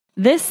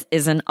This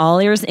is an All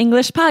Ears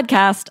English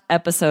podcast,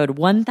 episode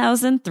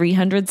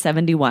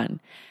 1371.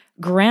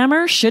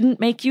 Grammar Shouldn't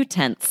Make You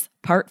Tense,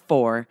 part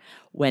 4,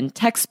 when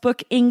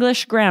textbook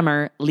English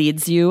grammar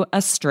leads you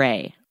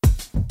astray.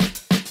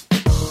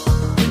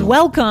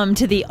 Welcome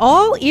to the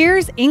All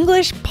Ears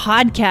English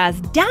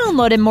podcast,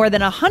 downloaded more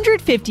than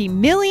 150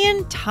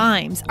 million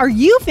times. Are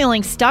you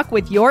feeling stuck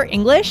with your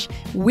English?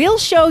 We'll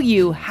show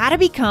you how to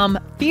become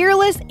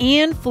fearless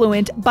and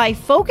fluent by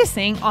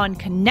focusing on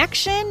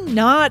connection,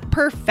 not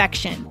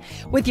perfection.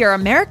 With your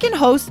American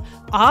hosts,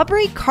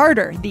 Aubrey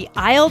Carter, the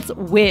IELTS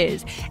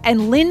whiz,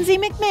 and Lindsay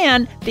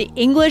McMahon, the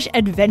English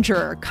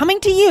adventurer, coming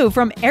to you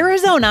from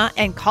Arizona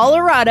and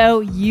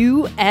Colorado,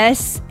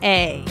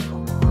 USA.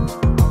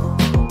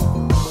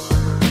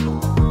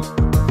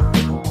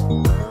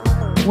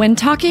 When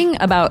talking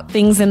about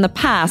things in the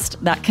past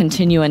that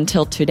continue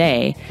until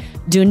today,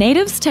 do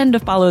natives tend to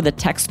follow the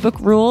textbook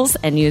rules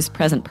and use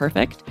present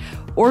perfect,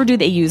 or do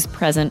they use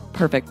present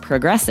perfect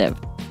progressive?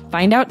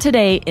 Find out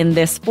today in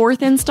this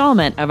 4th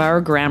installment of our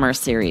grammar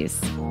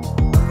series.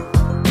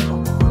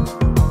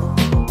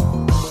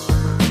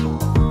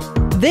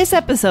 This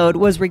episode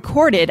was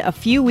recorded a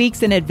few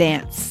weeks in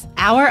advance.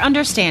 Our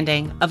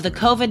understanding of the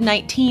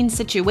COVID-19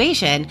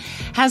 situation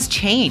has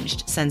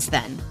changed since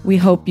then. We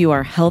hope you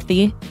are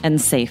healthy and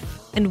safe.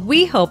 And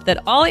we hope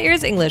that All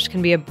Ears English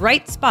can be a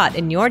bright spot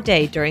in your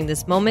day during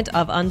this moment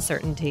of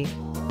uncertainty.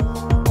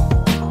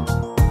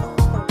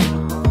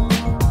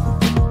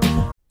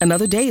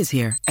 Another day is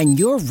here, and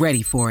you're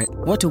ready for it.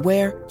 What to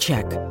wear?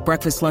 Check.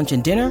 Breakfast, lunch,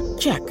 and dinner?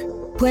 Check.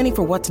 Planning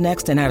for what's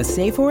next and how to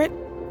save for it?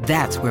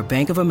 That's where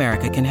Bank of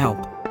America can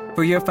help.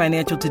 For your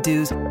financial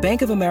to-dos,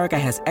 Bank of America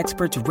has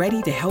experts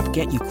ready to help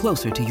get you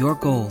closer to your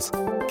goals.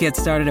 Get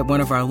started at one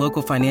of our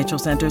local financial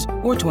centers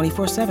or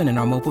 24/7 in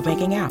our mobile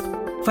banking app.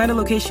 Find a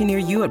location near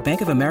you at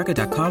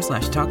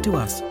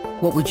bankofamerica.com/talktous.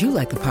 What would you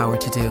like the power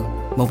to do?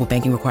 Mobile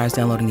banking requires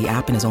downloading the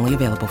app and is only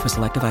available for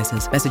select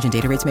devices. Message and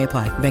data rates may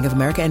apply. Bank of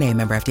America N.A.,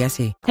 member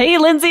FDIC. Hey,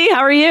 Lindsay, how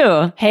are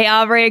you? Hey,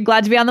 Aubrey,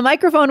 glad to be on the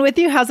microphone with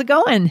you. How's it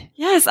going?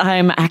 Yes,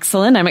 I'm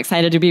excellent. I'm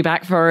excited to be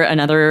back for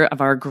another of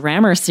our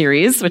grammar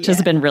series, which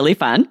has been really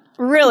fun.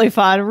 Really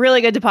fun.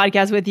 Really good to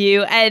podcast with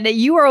you. And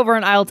you are over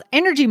on IELTS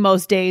Energy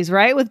most days,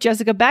 right? With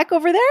Jessica Beck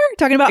over there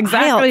talking about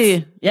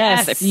Exactly. IELTS.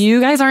 Yes. If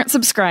you guys aren't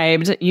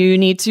subscribed, you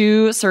need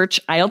to search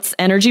IELTS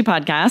Energy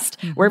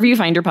Podcast wherever you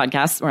find your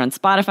podcasts. We're on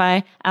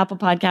Spotify, Apple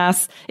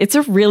Podcasts. It's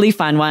a really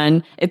fun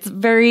one. It's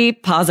very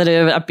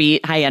positive,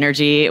 upbeat, high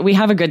energy. We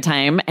have a good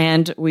time,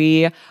 and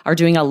we are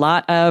doing a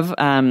lot of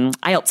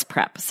IELTS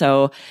prep.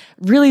 So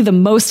really the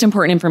most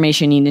important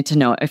information you need to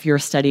know if you're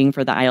studying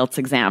for the IELTS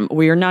exam.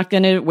 We are not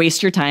going to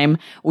waste your time.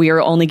 We are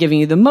only giving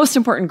you the most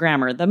important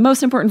grammar, the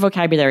most important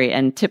vocabulary,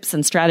 and tips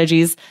and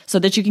strategies so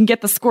that you can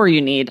get the score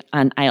you need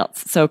on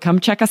IELTS. So come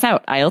check us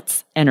out,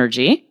 IELTS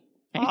Energy.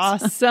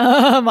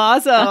 Awesome.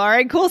 All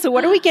right, cool. So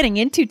what are we getting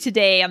into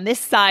today on this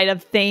side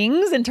of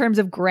things in terms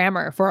of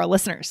grammar for our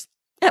listeners?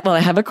 Yeah, well, I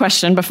have a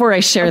question before I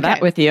share that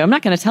with you. I'm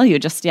not going to tell you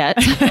just yet.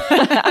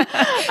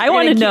 I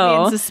want to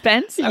know. In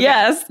suspense? Okay.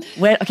 Yes.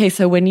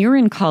 So when you were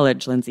in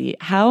college, Lindsay,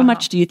 how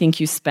much do you think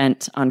you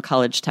spent on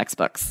college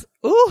textbooks?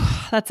 Ooh,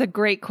 that's a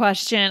great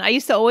question. I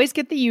used to always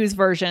get the used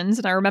versions,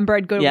 and I remember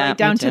I'd go right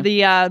down to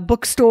the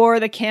bookstore,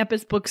 the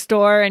campus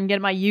bookstore, and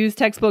get my used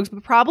textbooks.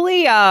 But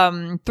probably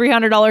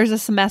 $300 a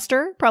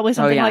semester, probably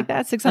something like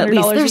that. $600 a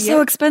year. They're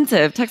so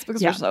expensive.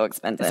 Textbooks are so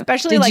expensive,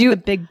 especially the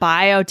big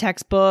bio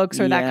textbooks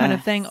or that kind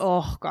of thing.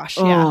 Oh gosh,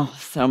 yeah,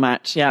 so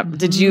much. Yeah.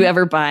 Did you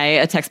ever buy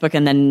a textbook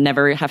and then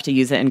never have to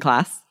use it in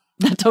class?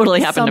 That totally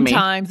happened to me.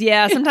 Sometimes,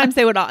 yeah. Sometimes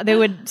they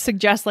would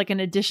suggest like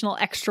an additional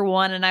extra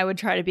one, and I would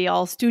try to be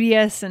all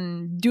studious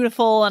and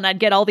dutiful, and I'd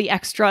get all the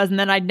extras, and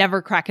then I'd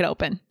never crack it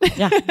open.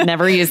 Yeah,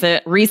 never use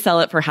it.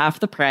 Resell it for half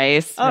the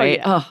price. Right?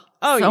 Yeah.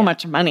 So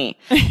much money.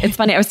 It's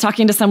funny. I was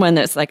talking to someone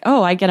that's like,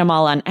 "Oh, I get them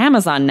all on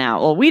Amazon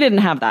now." Well, we didn't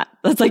have that.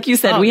 That's like you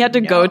said. We had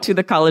to go to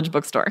the college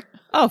bookstore.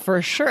 Oh,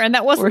 for sure. And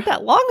that wasn't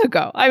that long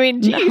ago. I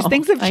mean, geez,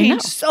 things have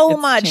changed so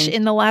much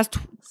in the last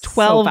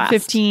 12,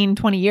 15,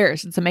 20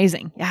 years. It's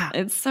amazing. Yeah.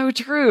 It's so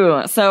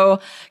true. So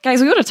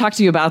guys, we want to talk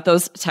to you about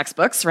those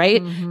textbooks,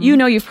 right? You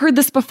know, you've heard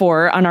this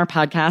before on our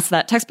podcast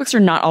that textbooks are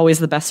not always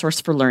the best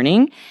source for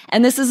learning.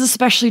 And this is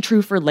especially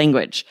true for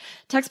language.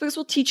 Textbooks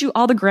will teach you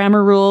all the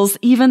grammar rules,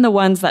 even the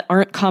ones that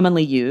aren't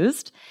commonly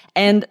used.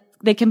 And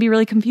they can be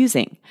really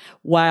confusing.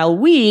 While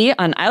we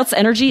on IELTS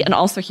Energy and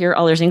also here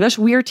All Ears English,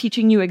 we are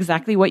teaching you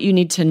exactly what you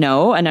need to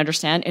know and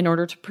understand in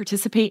order to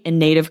participate in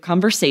native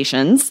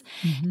conversations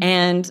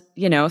and,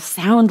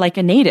 sound like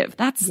a native.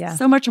 That's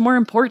so much more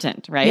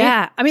important, right?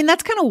 Yeah. I mean,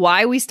 that's kind of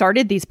why we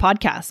started these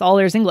podcasts, All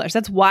Ears English.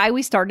 That's why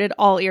we started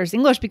All Ears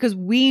English, because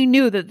we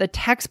knew that the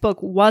textbook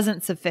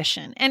wasn't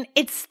sufficient. And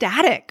it's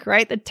static,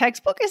 right? The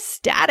textbook is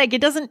static.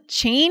 It doesn't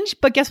change.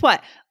 But guess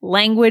what?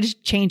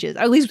 Language changes.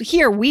 At least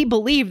here, we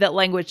believe that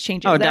language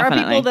changes. Oh, there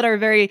definitely. are people that are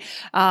very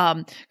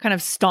kind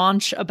of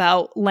staunch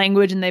about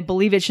language, and they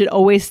believe it should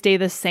always stay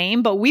the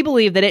same. But we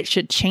believe that it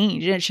should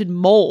change and it should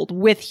mold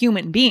with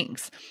human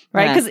beings,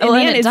 right? Because in the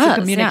end, it's a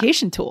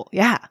communication tool.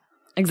 Yeah.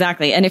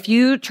 Exactly. And if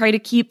you try to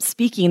keep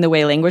speaking the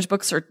way language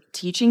books are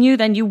teaching you,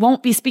 then you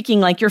won't be speaking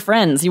like your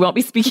friends. You won't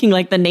be speaking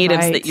like the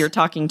natives that you're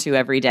talking to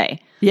every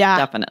day. Yeah.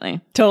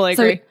 Definitely. Totally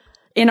agree. So,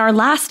 in our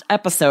last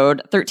episode,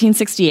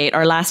 1368,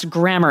 our last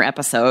grammar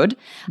episode,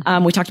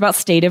 we talked about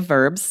stative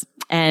verbs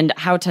and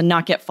how to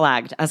not get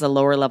flagged as a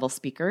lower level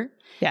speaker.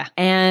 Yeah.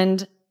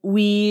 And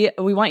we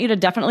want you to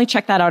definitely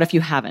check that out if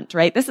you haven't,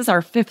 right? This is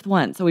our 5th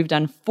one. So we've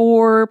done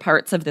 4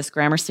 parts of this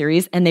grammar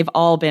series, and they've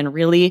all been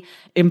really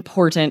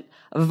important,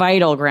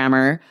 vital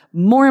grammar,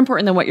 more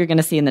important than what you're going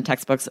to see in the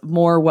textbooks,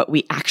 more what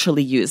we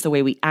actually use, the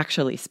way we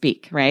actually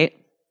speak, right?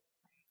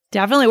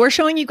 Definitely. We're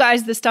showing you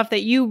guys the stuff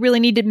that you really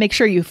need to make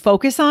sure you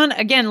focus on.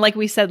 Again, like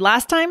we said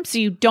last time, so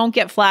you don't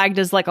get flagged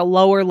as like a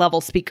lower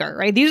level speaker,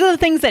 right? These are the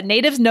things that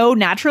natives know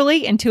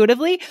naturally,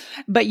 intuitively,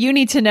 but you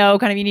need to know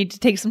you need to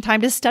take some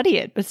time to study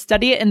it, but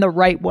study it in the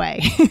right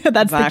way.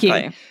 That's the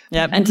key.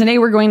 Yep. And today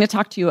we're going to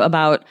talk to you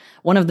about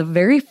one of the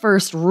very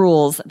first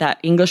rules that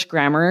English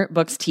grammar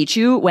books teach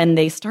you when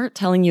they start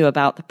telling you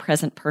about the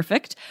present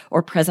perfect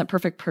or present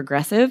perfect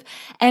progressive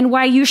and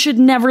why you should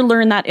never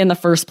learn that in the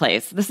first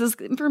place. This is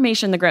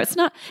information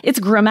it's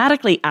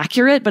grammatically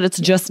accurate, but it's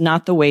just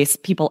not the way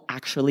people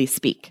actually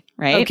speak,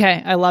 right?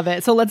 Okay, I love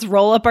it. So let's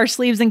roll up our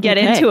sleeves and get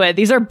into it.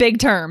 These are big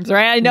terms,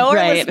 right? I know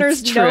our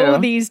listeners know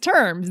these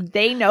terms.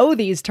 They know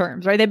these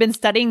terms, right? They've been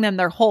studying them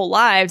their whole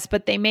lives,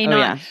 but they may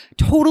not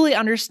totally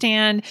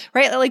understand,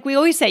 right? Like we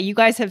always say, you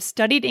guys have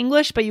studied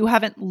English, but you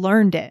haven't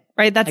learned it,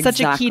 right? That's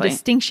such a key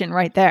distinction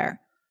right there.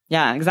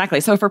 Yeah,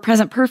 exactly. So for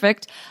present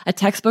perfect, a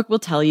textbook will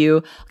tell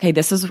you, okay,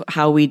 this is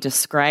how we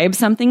describe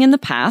something in the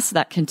past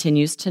that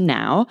continues to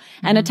now.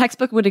 And a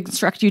textbook would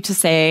instruct you to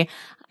say,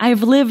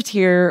 I've lived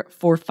here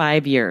for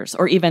 5 years,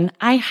 or even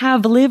I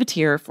have lived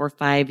here for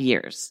 5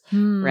 years,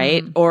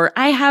 right? Or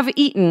I have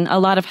eaten a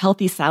lot of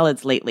healthy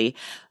salads lately.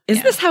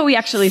 Is this how we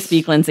actually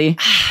speak, Lindsay?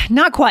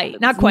 Not quite.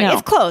 No.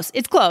 It's close,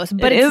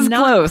 but it's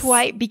not close.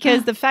 Quite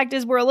because the fact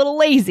is we're a little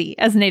lazy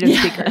as native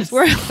speakers.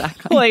 We're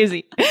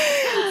lazy.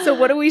 So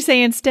what do we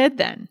say instead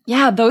then?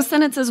 Yeah, those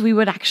sentences, we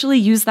would actually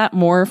use that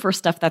more for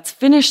stuff that's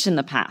finished in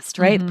the past,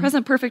 right?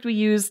 Present perfect we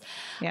use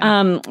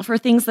for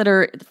things that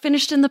are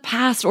finished in the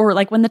past or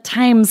like when the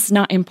time's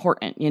not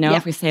important,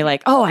 if we say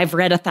like, oh, I've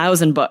read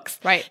 1,000 books.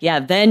 Right.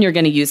 Yeah, then you're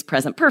going to use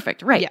present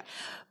perfect. Right. Yeah.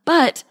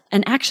 But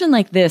an action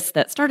like this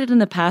that started in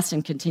the past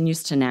and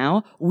continues to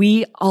now,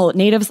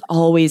 natives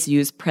always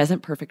use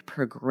present perfect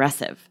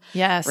progressive.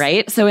 Yes.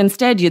 Right? So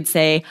instead you'd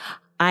say,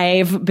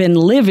 I've been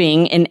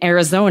living in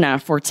Arizona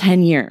for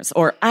 10 years,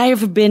 or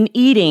I've been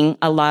eating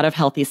a lot of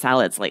healthy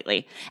salads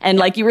lately. And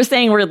like you were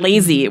saying, we're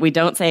lazy. We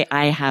don't say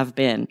I have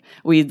been.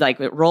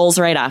 It rolls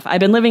right off. I've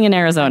been living in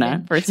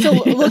Arizona for 10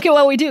 years. So look at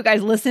what we do,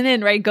 guys. Listen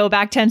in, right? Go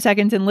back 10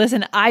 seconds and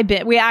listen. I've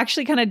been. We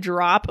actually kind of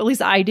drop, at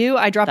least I do.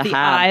 I drop the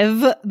I've,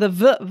 the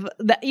v,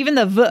 even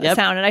the v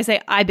sound, and I say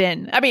I've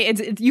been. I mean,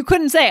 it's you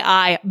couldn't say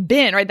I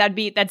been, right?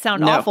 That'd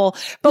sound awful.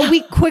 But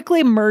we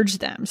quickly merge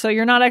them. So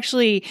you're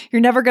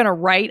never going to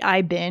write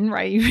I been,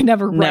 right? You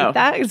never write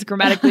that. It's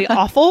grammatically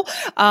awful.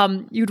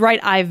 You'd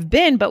write I've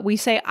been, but we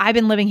say I've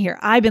been living here.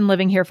 I've been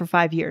living here for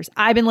 5 years.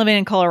 I've been living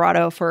in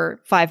Colorado for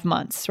 5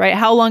 months, right?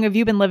 How long have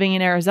you been living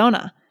in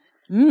Arizona?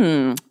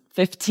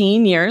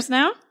 15 years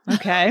now.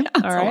 Okay.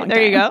 All right.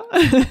 There you go.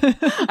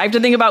 I have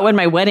to think about when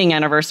my wedding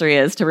anniversary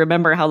is to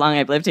remember how long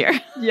I've lived here.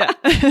 Yeah.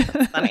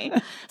 Funny.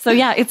 So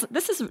yeah,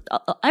 this is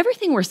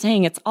everything we're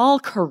saying. It's all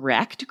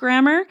correct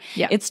grammar.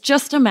 Yeah. It's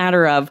just a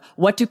matter of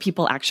what do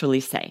people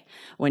actually say.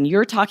 When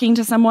you're talking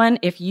to someone,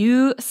 if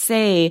you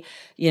say,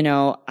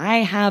 I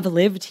have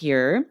lived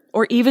here,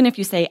 or even if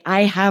you say,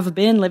 I have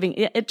been living,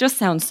 it just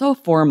sounds so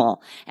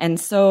formal and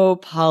so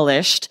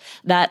polished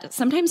that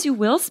sometimes you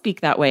will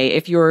speak that way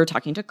if you're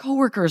talking to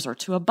coworkers or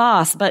to a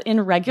boss. But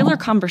in regular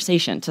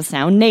conversation, to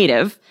sound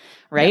native,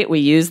 right? We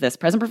use this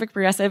present perfect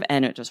progressive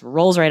and it just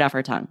rolls right off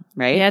our tongue,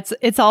 right? Yeah,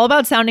 it's all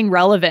about sounding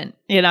relevant.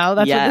 That's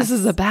what this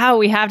is about.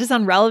 We have to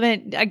sound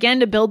relevant, again,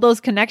 to build those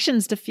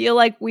connections, to feel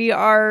like we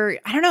are,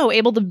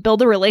 able to build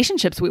the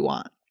relationships we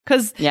want.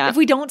 Because if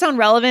we don't sound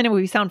relevant and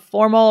we sound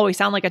formal, we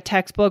sound like a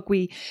textbook,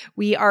 we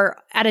are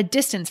at a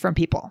distance from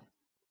people.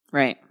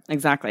 Right.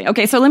 Exactly.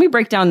 Okay. So let me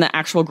break down the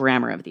actual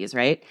grammar of these,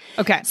 right?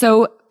 Okay.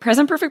 So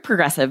present perfect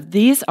progressive,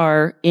 these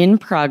are in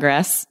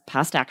progress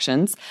past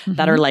actions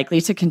that are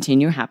likely to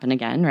continue happen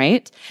again,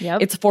 right?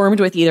 Yep. It's formed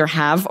with either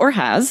have or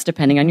has,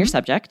 depending on your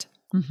subject,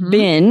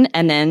 been,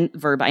 and then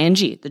verb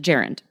ing, the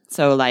gerund.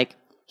 So like,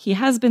 he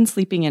has been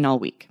sleeping in all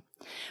week.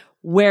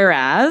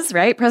 Whereas,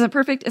 right, present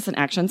perfect is an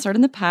action started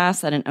in the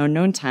past at an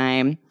unknown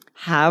time,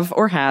 have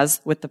or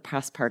has with the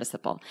past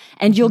participle.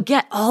 And you'll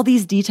get all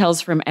these details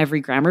from every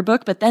grammar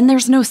book, but then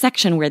there's no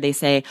section where they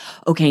say,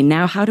 okay,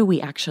 now how do we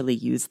actually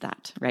use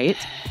that, right?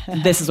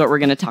 This is what we're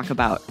going to talk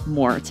about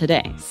more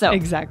today. So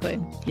exactly.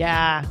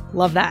 Yeah.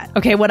 Love that.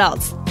 Okay. What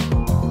else?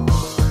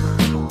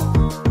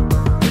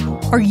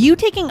 Are you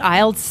taking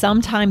IELTS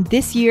sometime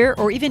this year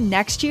or even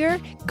next year?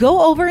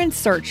 Go over and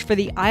search for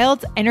the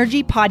IELTS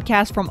Energy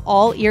Podcast from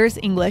All Ears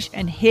English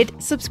and hit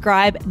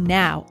subscribe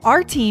now.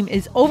 Our team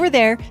is over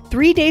there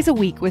 3 days a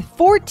week with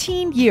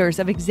 14 years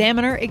of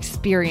examiner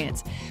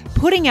experience,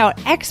 putting out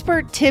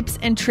expert tips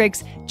and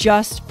tricks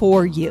just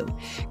for you.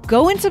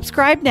 Go and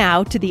subscribe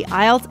now to the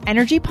IELTS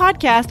Energy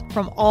Podcast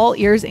from All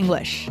Ears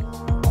English.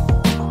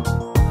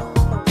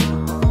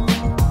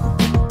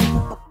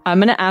 I'm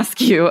going to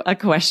ask you a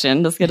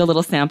question. Let's get a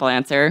little sample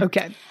answer.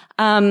 Okay.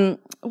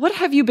 What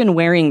have you been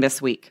wearing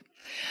this week?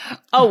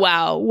 Oh,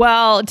 wow.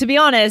 Well, to be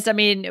honest, I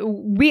mean,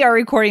 we are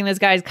recording this,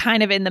 guys,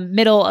 kind of in the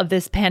middle of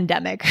this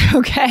pandemic.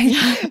 Okay.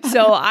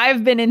 So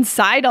I've been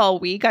inside all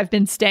week. I've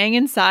been staying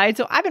inside.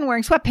 So I've been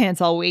wearing sweatpants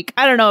all week.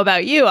 I don't know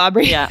about you,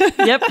 Aubrey. Yeah.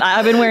 Yep.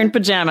 I've been wearing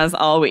pajamas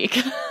all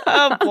week.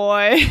 Oh,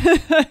 boy.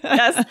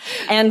 Yes.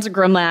 And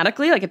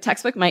grammatically, like a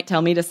textbook might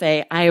tell me to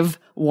say I've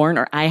worn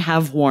or I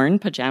have worn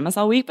pajamas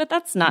all week, but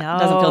that's not,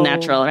 doesn't feel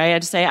natural, right? I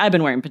just say I've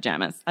been wearing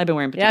pajamas. I've been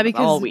wearing pajamas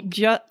all week.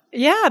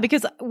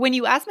 Because when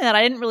you asked me that,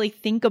 I didn't really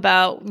think about,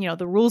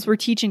 the rules we're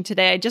teaching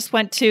today. I just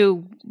went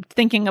to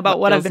thinking about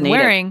what I've been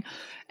wearing.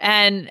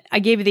 And I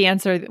gave you the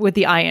answer with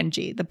the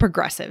ing, the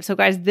progressive. So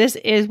guys, this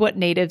is what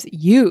natives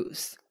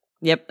use.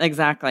 Yep,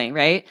 exactly,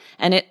 right?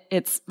 And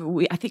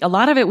I think a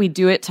lot of it, we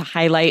do it to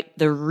highlight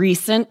the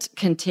recent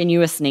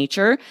continuous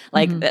nature.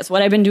 Like that's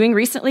what I've been doing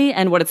recently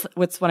and what's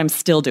what I'm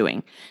still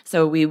doing.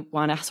 So we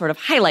want to sort of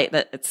highlight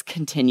that it's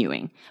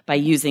continuing by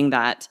using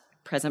that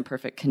present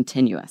perfect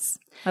continuous.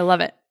 I love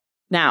it.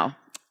 Now,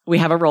 we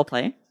have a role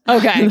play.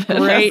 Okay, great.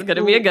 That's going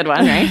to be a good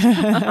one,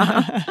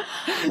 right?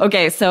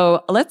 Okay,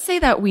 so let's say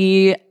that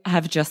we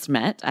have just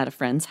met at a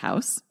friend's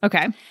house.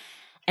 Okay.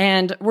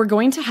 And we're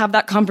going to have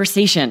that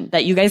conversation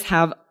that you guys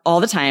have all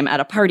the time at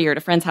a party or at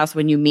a friend's house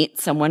when you meet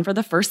someone for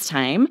the first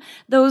time.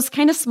 Those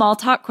kind of small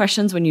talk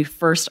questions when you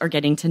first are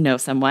getting to know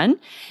someone.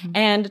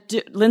 And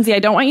Lindsay, I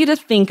don't want you to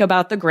think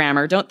about the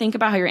grammar. Don't think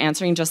about how you're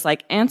answering. Just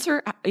like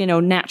answer,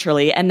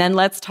 naturally. And then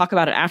let's talk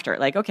about it after.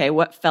 Like, okay,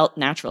 what felt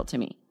natural to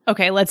me?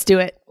 Okay, let's do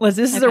it.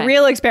 This is a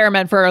real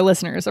experiment for our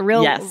listeners. A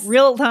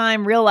real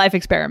time, real life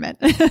experiment.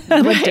 Let's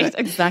do it.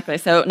 Exactly.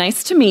 So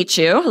nice to meet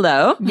you.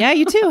 Hello. Yeah,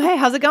 you too. Hey,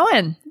 how's it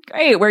going?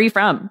 Great. Where are you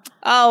from?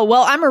 Oh,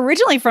 well, I'm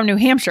originally from New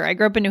Hampshire. I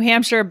grew up in New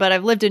Hampshire, but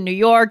I've lived in New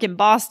York and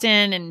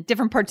Boston and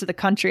different parts of the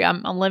country.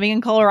 I'm living in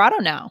Colorado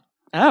now.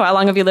 Oh, how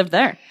long have you lived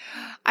there?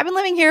 I've been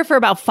living here for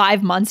about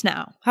 5 months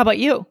now. How about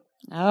you?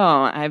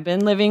 Oh, I've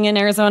been living in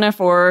Arizona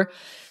for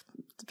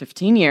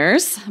 15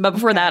 years. But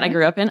before that, I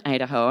grew up in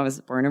Idaho. I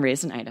was born and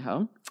raised in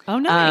Idaho. Oh,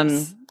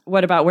 nice.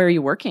 What about where are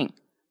you working?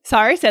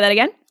 Sorry, say that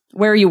again.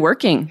 Where are you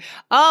working?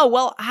 Oh,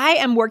 well, I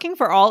am working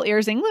for All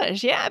Ears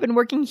English. Yeah, I've been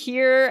working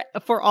here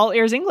for All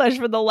Ears English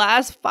for the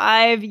last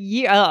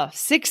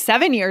 6,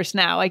 7 years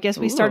now. I guess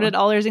we started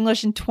All Ears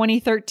English in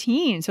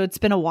 2013, so it's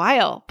been a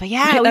while. But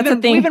yeah,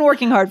 we've been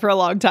working hard for a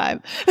long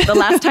time. The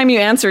last time you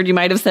answered, you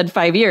might have said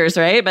 5 years,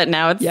 right? But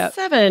now it's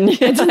 7.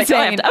 It's insane.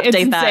 I have to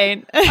update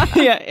that.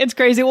 Yeah, it's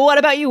crazy. Well, what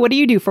about you? What do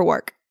you do for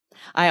work?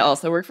 I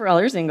also work for All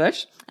Ears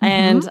English.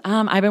 And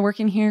I've been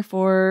working here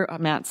for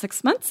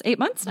 6 months, 8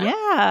 months now.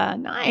 Yeah,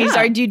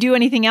 nice. Do you do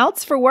anything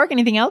else for work?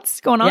 Anything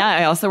else going on? Yeah,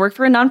 I also work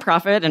for a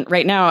nonprofit. And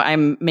right now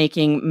I'm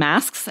making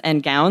masks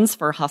and gowns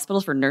for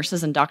hospitals, for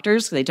nurses and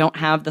doctors. They don't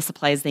have the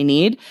supplies they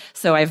need.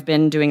 So I've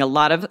been doing a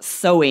lot of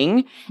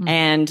sewing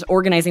and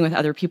organizing with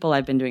other people.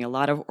 I've been doing a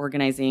lot of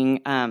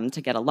organizing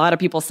to get a lot of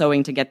people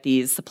sewing to get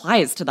these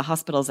supplies to the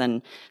hospitals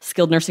and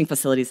skilled nursing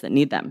facilities that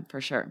need them, for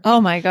sure.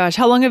 Oh my gosh.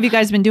 How long have you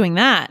guys been doing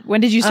that? When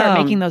did you start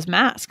making those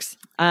masks?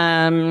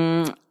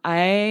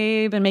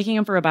 I've been making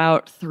them for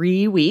about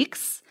 3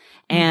 weeks.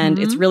 And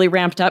it's really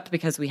ramped up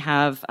because we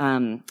have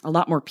a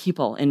lot more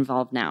people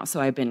involved now.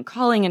 So I've been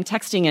calling and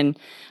texting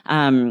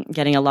and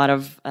getting a lot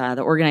of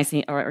the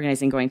organizing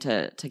going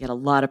to get a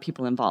lot of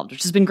people involved,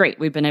 which has been great.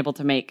 We've been able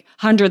to make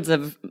hundreds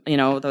of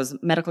those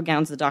medical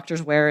gowns the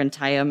doctors wear and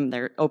tie them.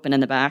 They're open in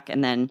the back,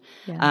 and then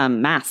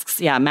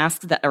masks. Yeah,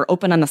 masks that are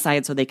open on the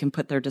side so they can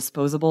put their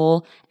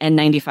disposable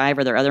N95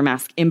 or their other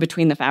mask in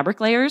between the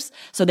fabric layers,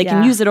 so they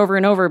can use it over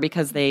and over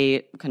because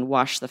they can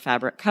wash the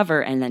fabric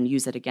cover and then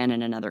use it again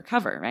in another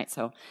cover, right?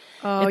 So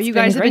you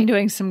guys have been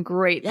doing some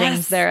great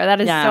things there.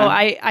 That is so,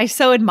 I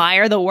so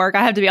admire the work.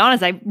 I have to be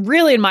honest, I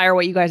really admire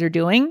what you guys are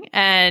doing.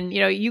 And,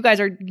 you guys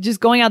are just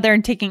going out there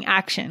and taking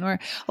action, where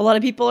a lot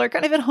of people are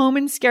kind of at home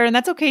and scared, and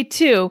that's okay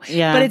too.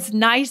 Yeah. But it's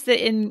nice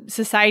that in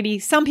society,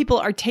 some people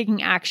are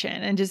taking action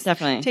and just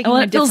taking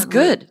it feels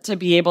good to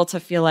be able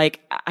to feel like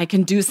I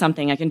can do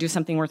something. I can do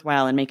something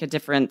worthwhile and make a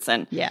difference.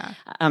 And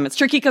it's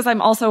tricky because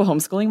I'm also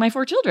homeschooling my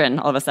 4 children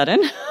all of a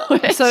sudden.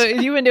 So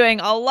you've been doing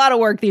a lot of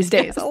work these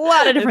days, a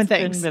lot of different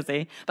things.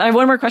 Busy. But I have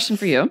one more question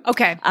for you.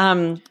 Okay.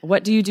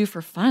 What do you do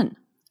for fun?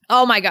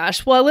 Oh my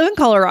gosh. Well, I live in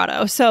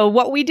Colorado. So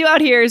what we do out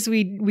here is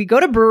we go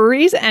to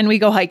breweries and we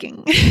go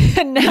hiking.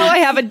 And now I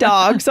have a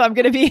dog, so I'm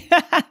going to be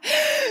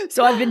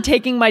So I've been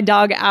taking my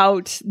dog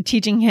out,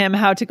 teaching him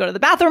how to go to the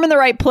bathroom in the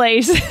right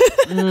place.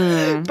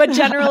 But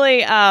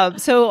generally,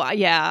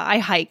 I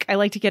hike. I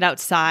like to get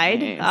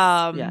outside.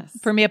 Nice. Yes.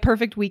 For me, a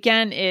perfect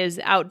weekend is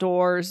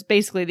outdoors,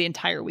 basically the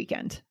entire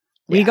weekend.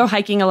 We go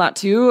hiking a lot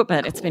too,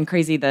 but it's been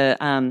crazy.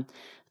 The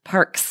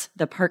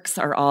parks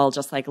are all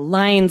just like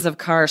lines of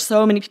cars.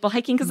 So many people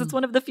hiking because it's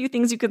one of the few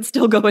things you can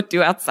still go and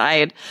do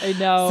outside. I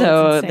know.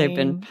 So they've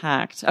been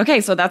packed.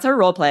 Okay, so that's our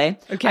role play.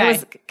 Okay.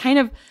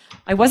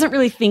 I wasn't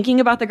really thinking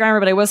about the grammar,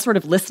 but I was sort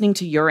of listening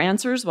to your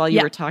answers while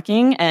you were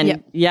talking.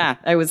 And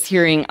I was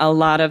hearing a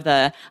lot of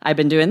I've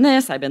been doing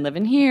this, I've been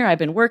living here, I've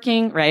been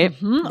working, right?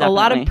 A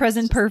lot of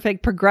present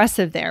perfect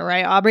progressive there,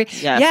 right, Aubrey?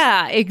 Yes.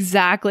 Yeah,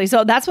 exactly.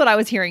 So that's what I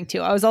was hearing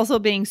too. I was also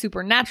being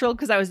super natural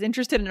because I was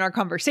interested in our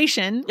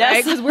conversation,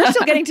 right? Because we're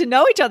still getting to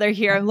know each other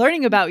here. I'm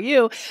learning about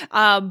you.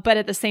 But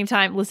at the same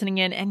time, listening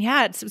in.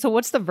 And so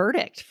what's the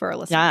verdict for our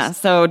listeners? Yeah,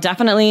 so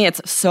definitely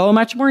it's so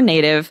much more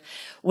native.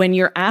 When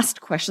you're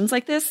asked questions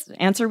like this,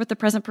 answer with the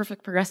present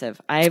perfect progressive.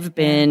 I've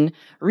been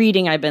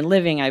reading, I've been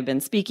living, I've been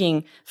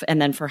speaking,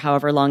 and then for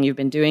however long you've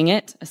been doing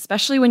it,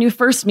 especially when you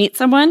first meet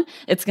someone,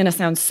 it's going to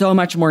sound so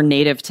much more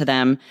native to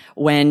them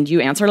when you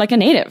answer like a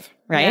native.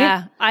 Right?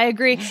 Yeah, I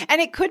agree.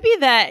 And it could be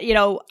that,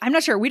 I'm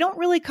not sure. We don't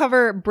really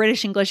cover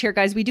British English here,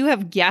 guys. We do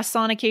have guests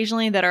on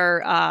occasionally that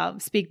are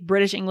speak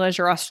British English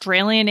or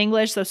Australian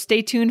English. So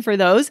stay tuned for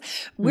those.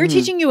 We're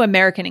teaching you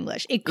American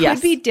English. It could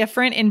be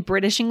different in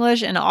British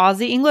English and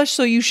Aussie English.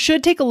 So you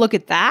should take a look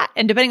at that.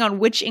 And depending on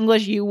which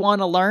English you want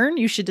to learn,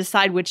 you should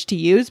decide which to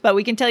use. But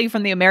we can tell you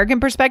from the American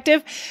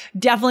perspective,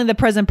 definitely the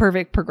present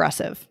perfect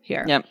progressive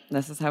here. Yep.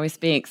 This is how we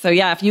speak. So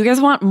if you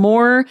guys want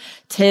more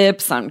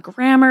tips on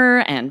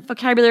grammar and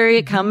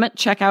vocabulary, come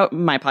check out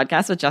my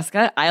podcast with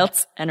Jessica,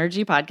 IELTS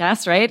Energy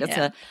Podcast, right? It's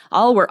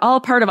we're all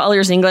part of All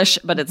Ears English,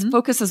 but its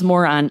focus is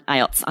more on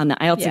IELTS, on the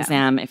IELTS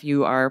exam if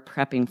you are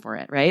prepping for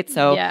it, right?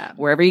 So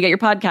wherever you get your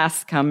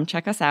podcasts, come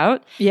check us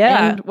out.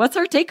 Yeah. And what's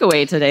our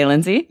takeaway today,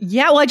 Lindsay?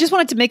 Yeah, well, I just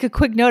wanted to make a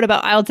quick note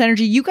about IELTS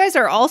Energy. You guys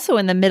are also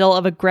in the middle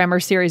of a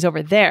grammar series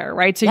over there,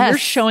 right? So you're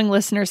showing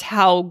listeners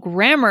how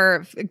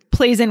grammar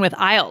plays in with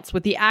IELTS,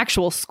 with the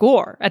actual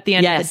score at the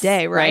end of the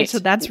day, right? So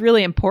that's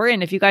really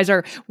important. If you guys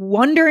are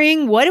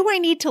wondering, what do I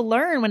need to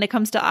learn when it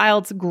comes to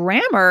IELTS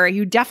grammar,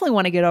 you definitely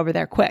want to get over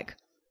there quick.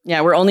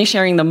 Yeah, we're only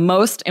sharing the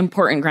most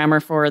important grammar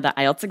for the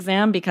IELTS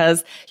exam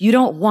because you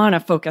don't want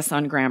to focus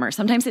on grammar.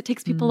 Sometimes it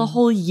takes people a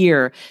whole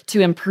year to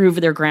improve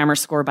their grammar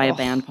score by a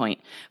band point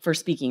for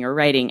speaking or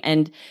writing.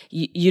 And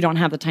you don't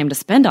have the time to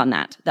spend on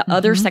that. The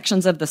other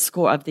sections of the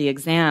score of the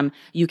exam,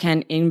 you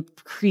can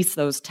increase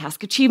those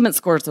task achievement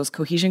scores, those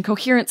cohesion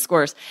coherence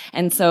scores.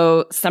 And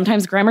so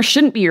sometimes grammar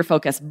shouldn't be your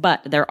focus,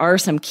 but there are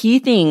some key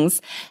things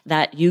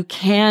that you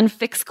can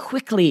fix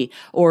quickly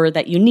or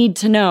that you need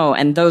to know.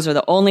 And those are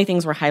the only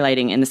things we're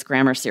highlighting in this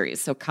grammar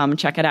series. So come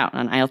check it out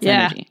on IELTS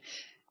Energy.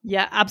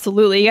 Yeah,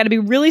 absolutely. You got to be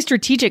really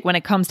strategic when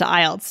it comes to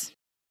IELTS.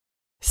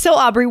 So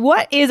Aubrey,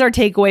 what is our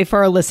takeaway for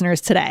our listeners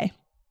today?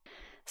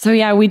 So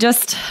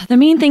the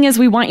main thing is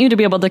we want you to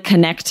be able to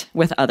connect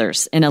with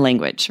others in a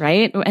language,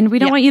 right? And we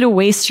don't want you to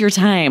waste your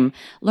time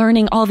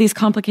learning all these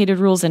complicated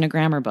rules in a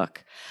grammar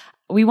book.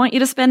 We want you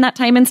to spend that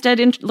time instead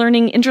in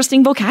learning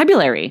interesting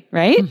vocabulary,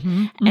 right?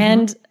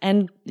 And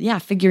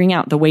figuring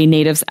out the way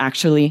natives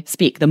actually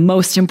speak, the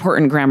most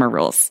important grammar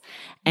rules.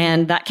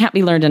 And that can't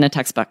be learned in a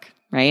textbook,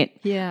 right?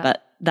 Yeah.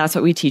 But that's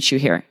what we teach you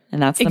here.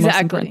 And that's the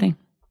most important thing.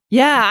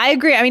 Yeah, I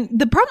agree. I mean,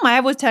 the problem I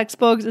have with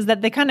textbooks is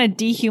that they kind of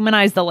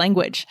dehumanize the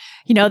language.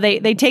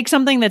 They take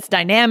something that's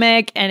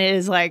dynamic and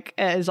is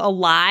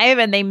alive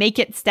and they make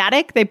it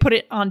static. They put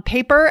it on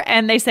paper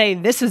and they say,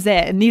 this is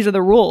it. And these are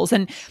the rules.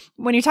 And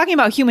when you're talking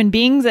about human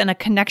beings and a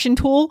connection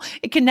tool,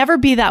 it can never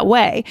be that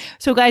way.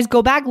 So guys,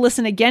 go back,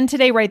 listen again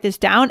today, write this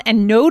down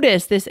and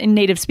notice this in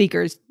native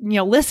speakers.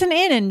 Listen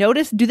in and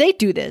notice, do they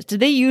do this? Do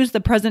they use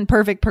the present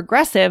perfect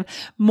progressive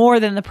more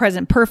than the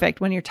present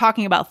perfect when you're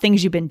talking about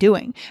things you've been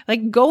doing?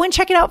 Like, go and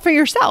check it out for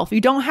yourself.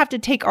 You don't have to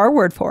take our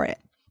word for it.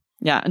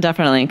 Yeah,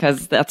 definitely.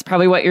 Because that's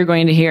probably what you're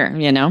going to hear,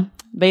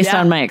 based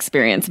on my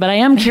experience. But I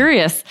am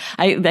curious.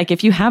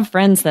 If you have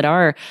friends that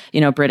are,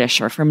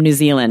 British or from New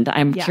Zealand,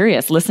 I'm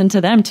curious. Listen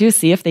to them too.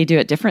 See if they do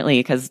it differently.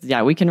 Because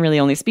we can really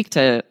only speak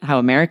to how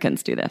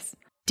Americans do this.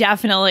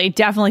 Definitely.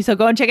 So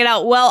go and check it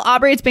out. Well,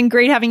 Aubrey, it's been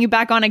great having you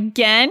back on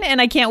again. And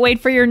I can't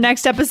wait for your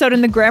next episode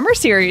in the grammar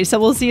series. So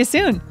we'll see you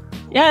soon.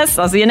 Yes,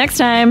 I'll see you next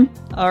time.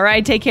 All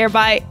right. Take care.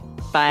 Bye.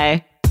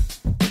 Bye.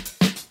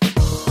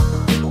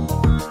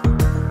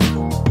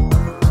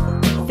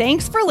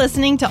 Thanks for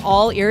listening to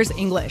All Ears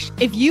English.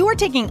 If you are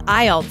taking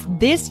IELTS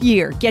this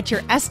year, get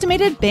your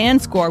estimated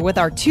band score with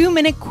our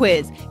 2-minute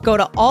quiz. Go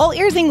to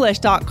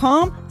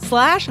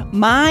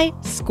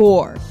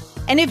allearsenglish.com/myscore.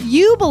 And if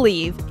you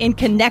believe in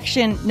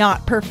connection,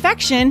 not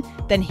perfection,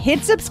 then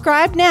hit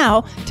subscribe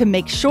now to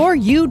make sure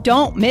you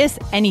don't miss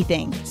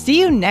anything. See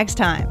you next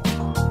time.